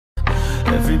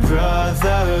every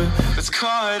brother that's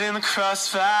caught in the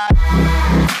crossfire.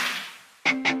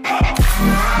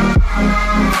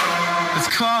 That's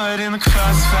caught in the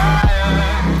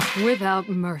crossfire. Without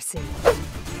mercy.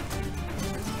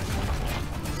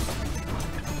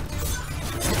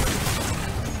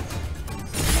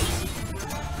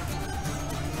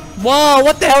 Whoa,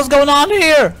 what the hell's going on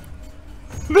here?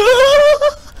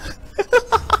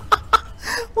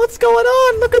 What's going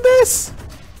on? Look at this.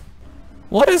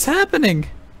 What is happening?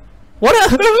 What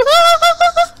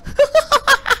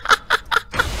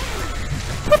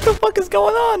What the fuck is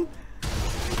going on?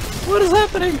 What is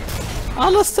happening?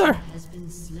 Alistair has been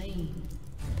slain.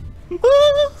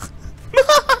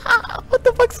 What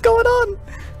the fuck's going on?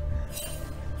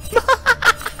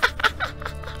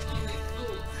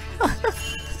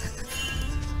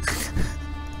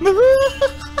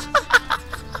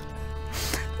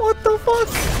 What the fuck?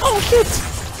 Oh shit!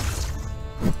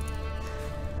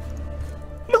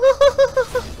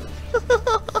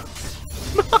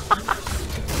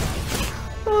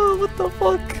 Oh, what the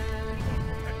fuck?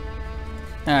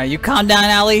 Alright, you calm down,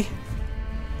 Allie.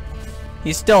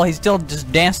 He's still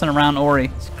just dancing around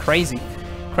Ori. It's crazy.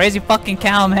 Crazy fucking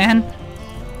cow, man.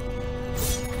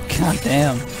 God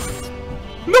damn.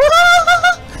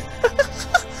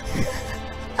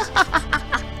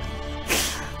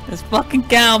 This fucking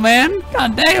cow, man.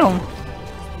 God damn.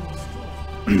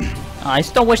 I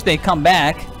still wish they'd come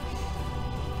back.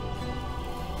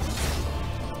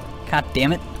 God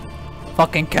damn it.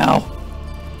 Fucking cow.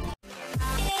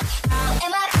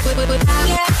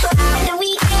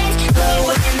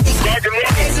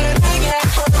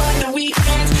 The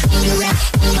weekend.